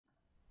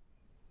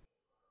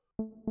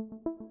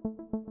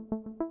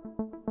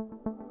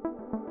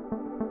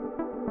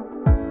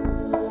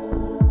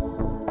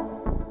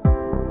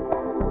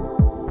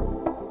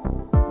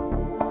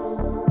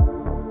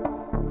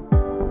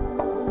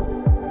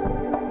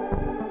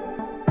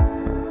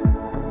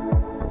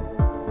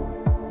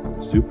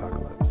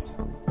Zoopocalypse,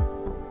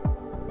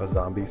 a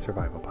zombie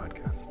survival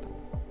podcast.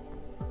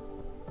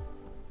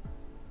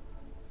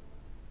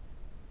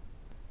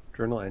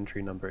 Journal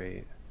entry number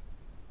 8.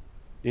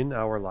 In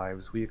our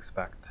lives, we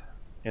expect,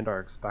 and are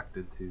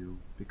expected to,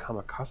 become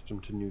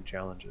accustomed to new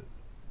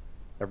challenges.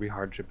 Every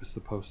hardship is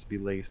supposed to be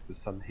laced with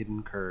some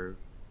hidden curve,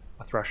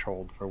 a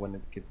threshold for when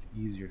it gets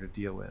easier to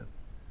deal with,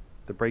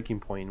 the breaking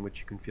point in which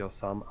you can feel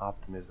some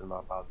optimism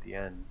about the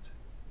end.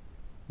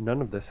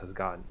 None of this has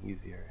gotten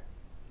easier.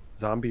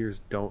 Zombies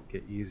don't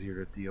get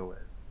easier to deal with.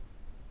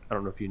 I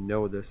don't know if you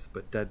know this,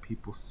 but dead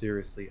people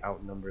seriously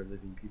outnumber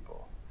living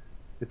people.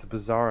 It's a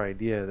bizarre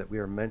idea that we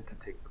are meant to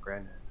take for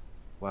granted.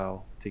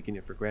 Well, taking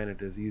it for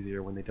granted is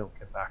easier when they don't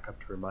get back up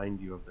to remind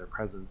you of their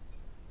presence.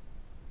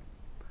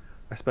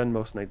 I spend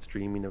most nights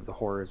dreaming of the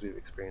horrors we've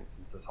experienced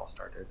since this all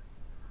started.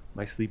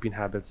 My sleeping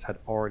habits had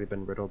already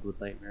been riddled with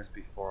nightmares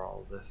before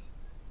all of this.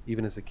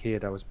 Even as a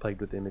kid, I was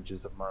plagued with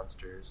images of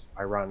monsters,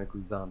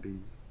 ironically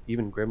zombies,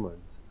 even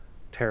gremlins,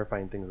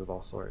 terrifying things of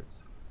all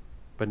sorts.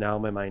 But now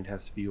my mind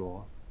has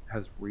fuel,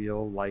 has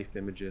real life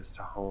images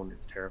to hone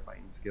its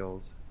terrifying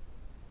skills.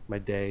 My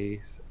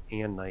days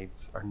and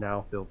nights are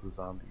now filled with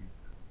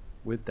zombies,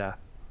 with death,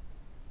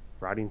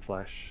 rotting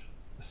flesh,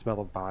 the smell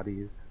of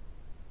bodies.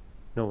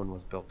 No one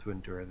was built to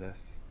endure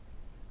this.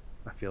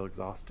 I feel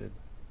exhausted.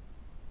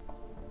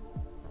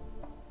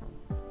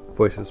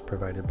 Voices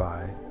provided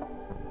by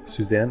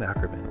Suzanne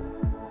Ackerman,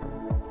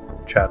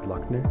 Chad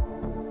Luckner,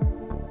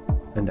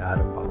 and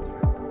Adam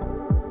Botsford.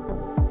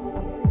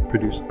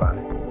 Produced by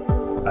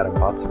Adam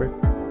Botsford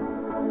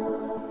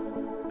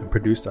and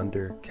produced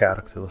under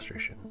Chaotix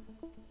Illustration.